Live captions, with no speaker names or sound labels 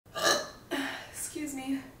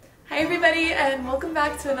Hi everybody, and welcome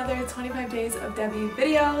back to another 25 Days of Debbie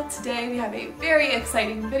video. Today we have a very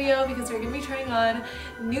exciting video because we're going to be trying on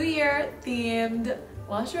New Year themed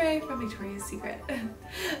lingerie from Victoria's Secret.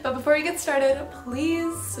 But before we get started,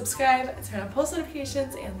 please subscribe, turn on post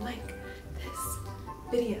notifications, and like this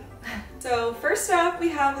video. So first up, we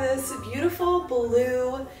have this beautiful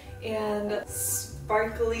blue and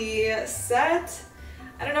sparkly set.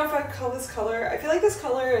 I don't know if I'd call this color, I feel like this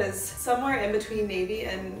color is somewhere in between navy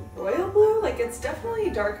and royal blue. Like, it's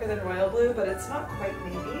definitely darker than royal blue, but it's not quite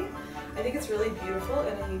navy. I think it's really beautiful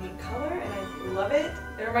and a unique color, and I love it.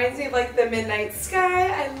 It reminds me of like the midnight sky.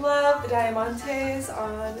 I love the diamantes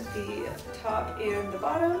on the top and the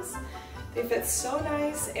bottoms. They fit so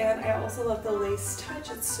nice, and I also love the lace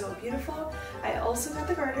touch. It's so beautiful. I also got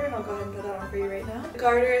the garter, and I'll go ahead and put that on for you right now. The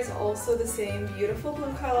garter is also the same beautiful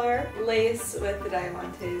blue color, lace with the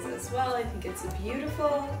diamantes as well. I think it's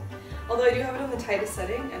beautiful. Although I do have it on the tightest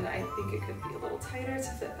setting, and I think it could be a little tighter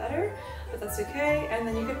to fit better, but that's okay. And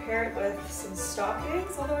then you could pair it with some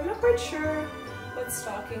stockings, although I'm not quite sure what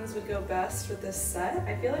stockings would go best with this set.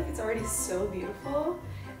 I feel like it's already so beautiful.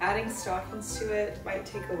 Adding stockings to it might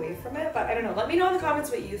take away from it, but I don't know. Let me know in the comments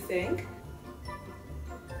what you think.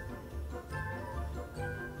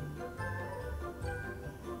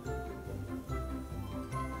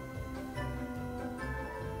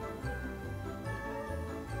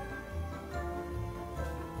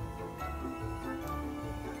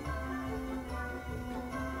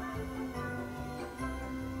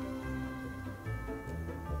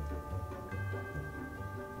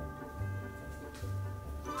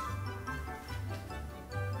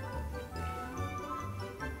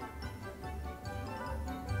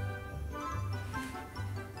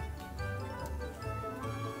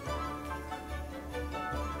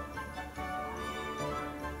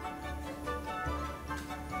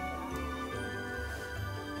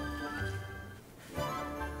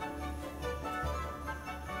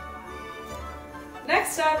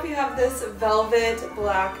 Next up, we have this velvet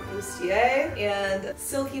black bustier and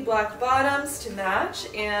silky black bottoms to match,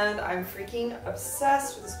 and I'm freaking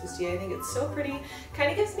obsessed with this bustier. I think it's so pretty.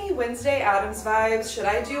 Kind of gives me Wednesday Addams vibes. Should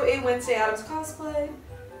I do a Wednesday Addams cosplay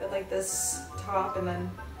with like this top and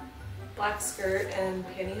then black skirt and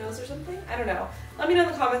pantyhose or something? I don't know. Let me know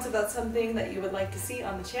in the comments if that's something that you would like to see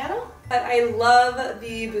on the channel. But I love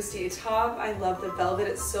the bustier top. I love the velvet.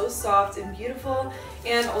 It's so soft and beautiful.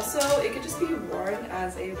 And also, it could just be worn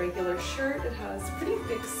as a regular shirt. It has pretty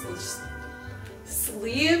thick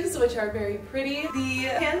sleeves, which are very pretty. The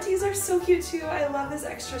panties are so cute too. I love this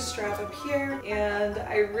extra strap up here, and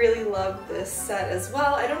I really love this set as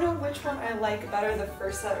well. I don't know which one I like better, the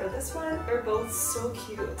first set or this one. They're both so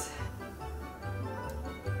cute.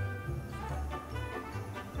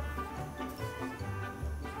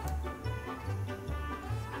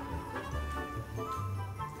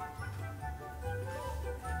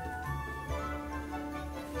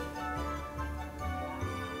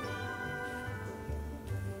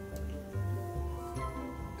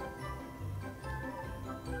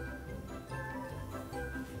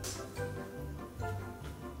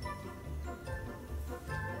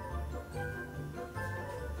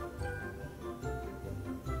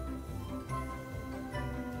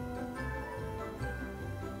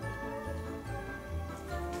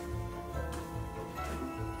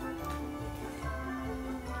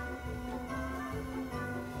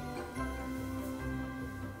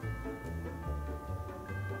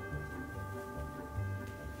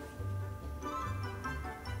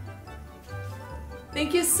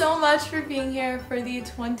 Thank you so much for being here for the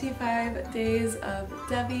 25 Days of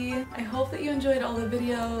Debbie. I hope that you enjoyed all the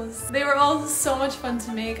videos. They were all so much fun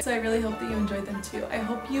to make, so I really hope that you enjoyed them too. I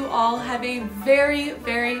hope you all have a very,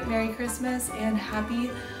 very Merry Christmas and Happy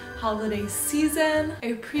holiday season. I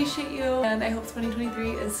appreciate you, and I hope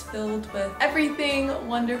 2023 is filled with everything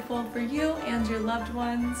wonderful for you and your loved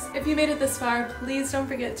ones. If you made it this far, please don't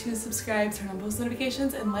forget to subscribe, turn on post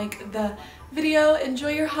notifications, and like the video. Enjoy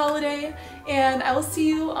your holiday, and I will see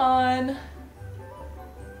you on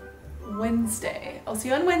Wednesday. I'll see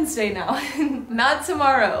you on Wednesday now, not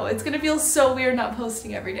tomorrow. It's gonna feel so weird not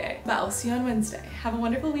posting every day, but I'll see you on Wednesday. Have a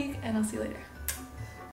wonderful week, and I'll see you later.